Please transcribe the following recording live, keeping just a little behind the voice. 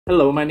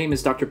Hello, my name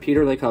is Dr.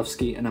 Peter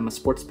Lejkowski and I'm a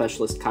sports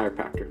specialist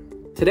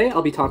chiropractor. Today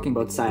I'll be talking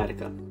about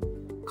sciatica.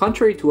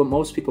 Contrary to what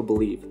most people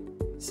believe,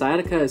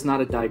 sciatica is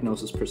not a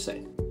diagnosis per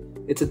se.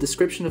 It's a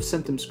description of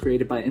symptoms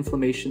created by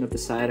inflammation of the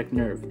sciatic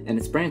nerve and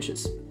its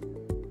branches.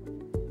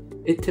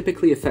 It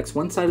typically affects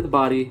one side of the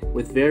body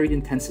with varied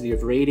intensity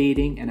of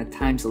radiating and at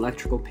times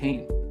electrical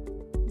pain.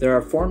 There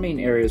are four main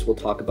areas we'll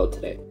talk about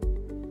today.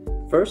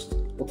 First,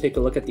 we'll take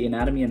a look at the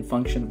anatomy and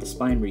function of the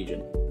spine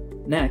region.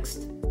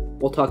 Next,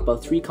 we'll talk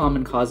about three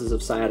common causes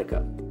of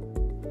sciatica: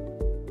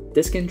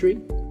 disc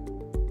injury,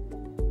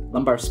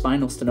 lumbar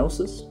spinal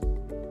stenosis,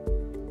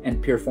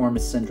 and piriformis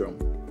syndrome.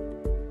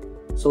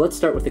 So let's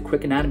start with a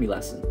quick anatomy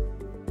lesson.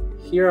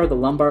 Here are the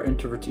lumbar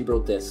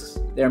intervertebral discs.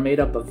 They are made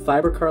up of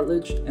fiber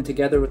cartilage, and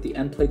together with the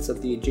end plates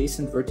of the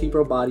adjacent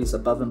vertebral bodies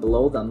above and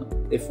below them,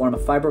 they form a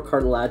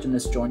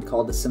fibrocartilaginous joint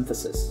called the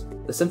symphysis.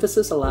 The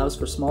symphysis allows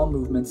for small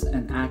movements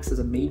and acts as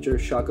a major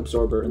shock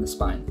absorber in the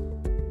spine.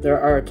 There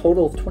are a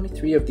total of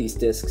 23 of these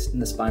discs in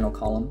the spinal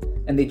column,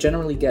 and they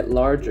generally get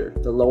larger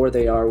the lower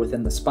they are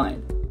within the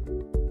spine.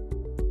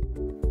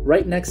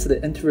 Right next to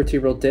the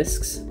intervertebral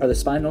discs are the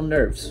spinal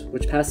nerves,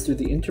 which pass through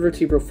the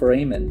intervertebral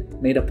foramen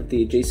made up of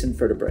the adjacent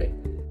vertebrae.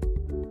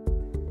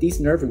 These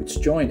nerve roots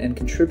join and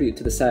contribute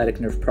to the sciatic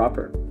nerve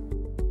proper.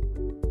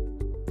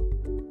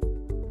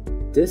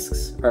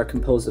 Discs are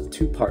composed of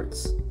two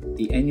parts.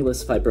 The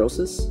annulus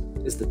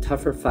fibrosus is the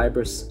tougher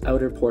fibrous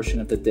outer portion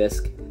of the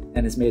disc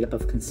and is made up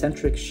of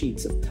concentric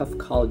sheets of tough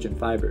collagen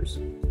fibers.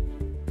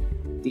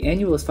 The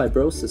annulus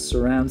fibrosus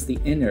surrounds the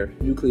inner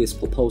nucleus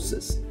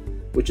pulposus,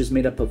 which is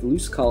made up of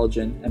loose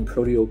collagen and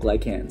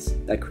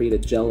proteoglycans that create a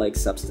gel-like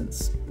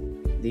substance.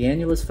 The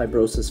annulus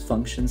fibrosus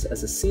functions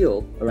as a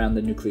seal around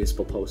the nucleus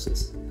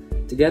pulposus.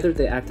 Together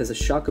they act as a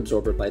shock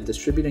absorber by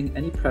distributing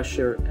any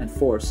pressure and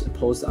force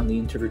imposed on the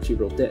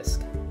intervertebral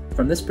disc.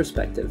 From this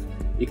perspective,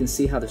 you can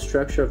see how the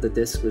structure of the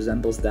disc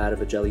resembles that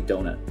of a jelly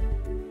donut.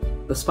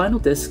 The spinal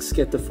discs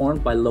get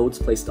deformed by loads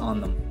placed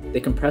on them. They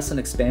compress and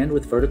expand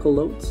with vertical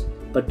loads,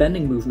 but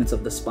bending movements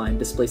of the spine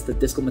displace the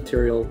discal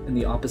material in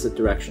the opposite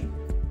direction.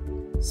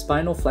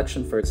 Spinal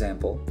flexion, for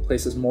example,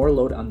 places more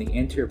load on the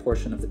anterior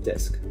portion of the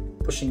disc,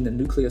 pushing the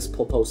nucleus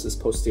pulposus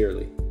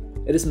posteriorly.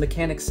 It is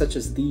mechanics such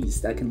as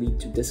these that can lead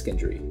to disc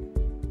injury.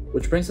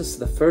 Which brings us to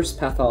the first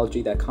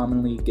pathology that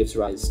commonly gives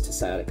rise to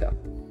sciatica.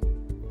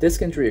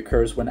 Disc injury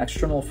occurs when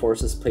external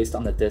forces placed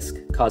on the disc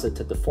cause it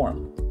to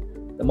deform.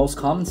 The most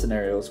common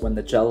scenario is when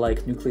the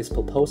gel-like nucleus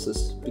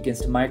pulposus begins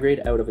to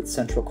migrate out of its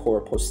central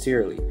core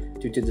posteriorly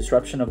due to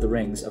disruption of the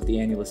rings of the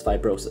annulus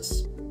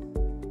fibrosus.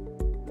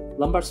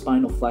 Lumbar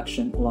spinal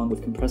flexion along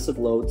with compressive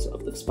loads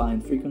of the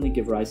spine frequently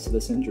give rise to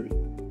this injury,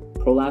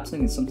 prolapsing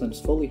and sometimes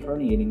fully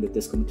herniating the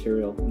discal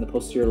material in the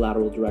posterior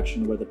lateral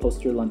direction where the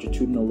posterior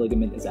longitudinal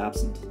ligament is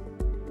absent.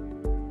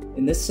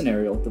 In this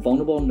scenario, the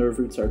vulnerable nerve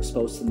roots are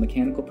exposed to the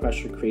mechanical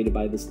pressure created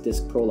by this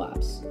disc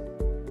prolapse.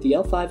 The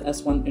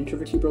L5-S1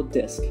 intervertebral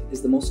disc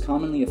is the most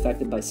commonly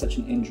affected by such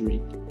an injury,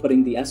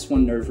 putting the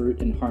S1 nerve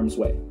root in harm's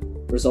way,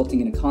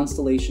 resulting in a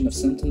constellation of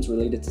symptoms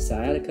related to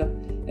sciatica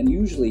and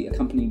usually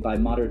accompanied by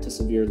moderate to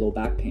severe low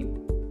back pain.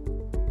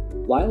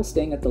 While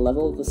staying at the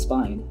level of the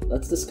spine,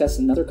 let's discuss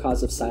another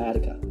cause of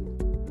sciatica.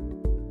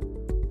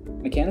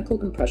 Mechanical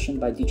compression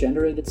by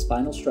degenerated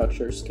spinal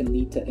structures can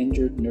lead to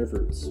injured nerve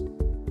roots.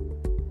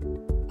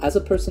 As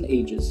a person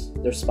ages,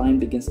 their spine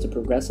begins to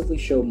progressively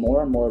show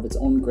more and more of its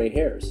own gray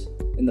hairs,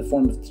 in the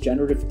form of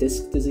degenerative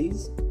disc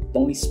disease,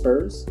 bony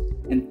spurs,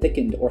 and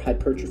thickened or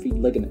hypertrophied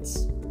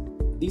ligaments.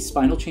 These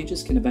spinal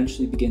changes can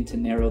eventually begin to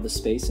narrow the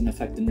space and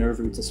affect the nerve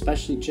roots,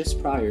 especially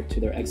just prior to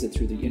their exit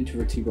through the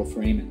intervertebral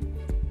foramen.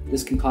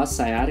 This can cause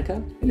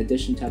sciatica in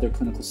addition to other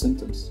clinical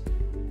symptoms.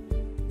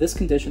 This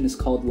condition is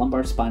called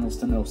lumbar spinal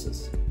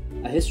stenosis.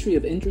 A history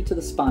of injury to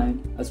the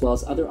spine, as well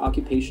as other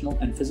occupational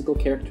and physical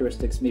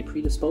characteristics, may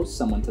predispose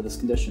someone to this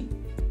condition.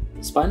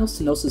 Spinal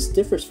stenosis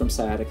differs from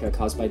sciatica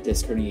caused by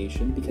disc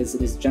herniation because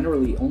it is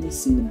generally only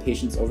seen in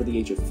patients over the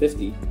age of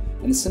 50,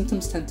 and the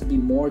symptoms tend to be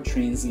more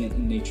transient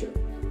in nature.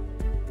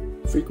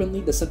 Frequently,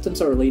 the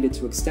symptoms are related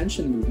to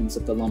extension movements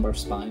of the lumbar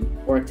spine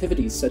or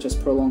activities such as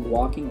prolonged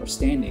walking or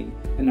standing,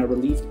 and are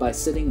relieved by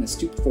sitting in a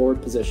stooped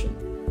forward position.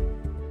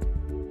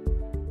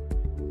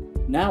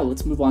 Now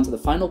let's move on to the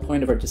final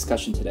point of our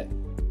discussion today.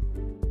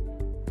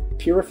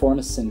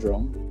 Piriformis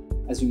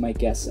syndrome, as you might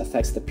guess,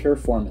 affects the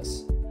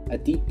piriformis, a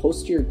deep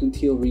posterior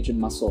gluteal region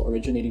muscle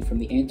originating from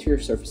the anterior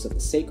surface of the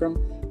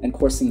sacrum and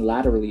coursing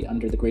laterally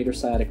under the greater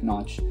sciatic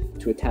notch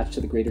to attach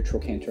to the greater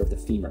trochanter of the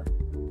femur.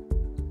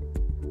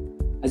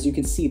 As you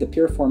can see, the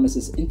piriformis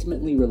is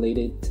intimately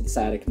related to the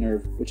sciatic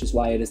nerve, which is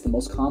why it is the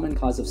most common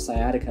cause of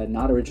sciatica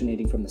not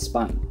originating from the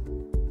spine.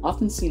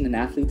 Often seen in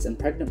athletes and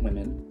pregnant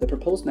women, the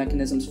proposed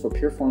mechanisms for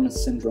piriformis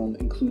syndrome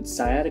include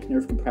sciatic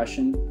nerve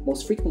compression,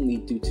 most frequently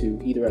due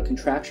to either a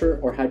contracture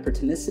or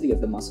hypertonicity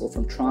of the muscle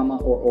from trauma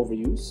or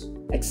overuse,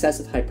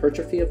 excessive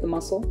hypertrophy of the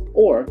muscle,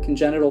 or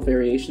congenital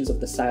variations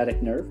of the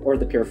sciatic nerve or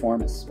the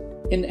piriformis.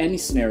 In any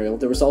scenario,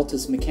 the result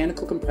is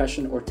mechanical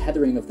compression or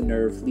tethering of the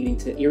nerve leading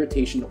to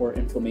irritation or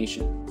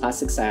inflammation,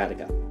 classic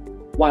sciatica.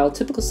 While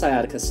typical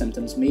sciatica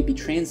symptoms may be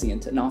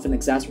transient and often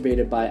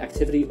exacerbated by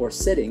activity or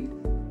sitting,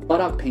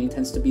 buttock pain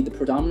tends to be the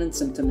predominant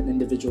symptom in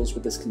individuals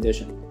with this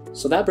condition.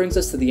 So that brings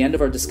us to the end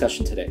of our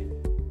discussion today.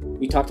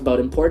 We talked about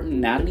important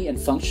anatomy and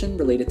function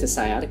related to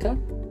sciatica.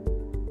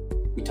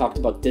 We talked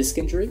about disc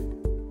injury,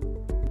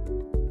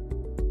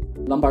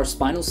 lumbar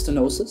spinal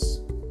stenosis,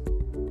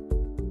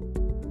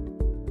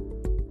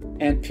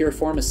 and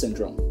piriformis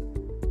syndrome.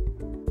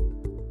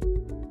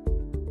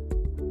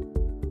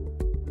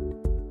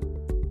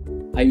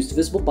 I used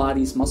Visible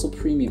Body's Muscle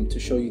Premium to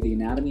show you the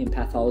anatomy and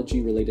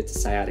pathology related to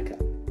sciatica.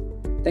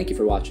 Thank you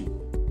for watching.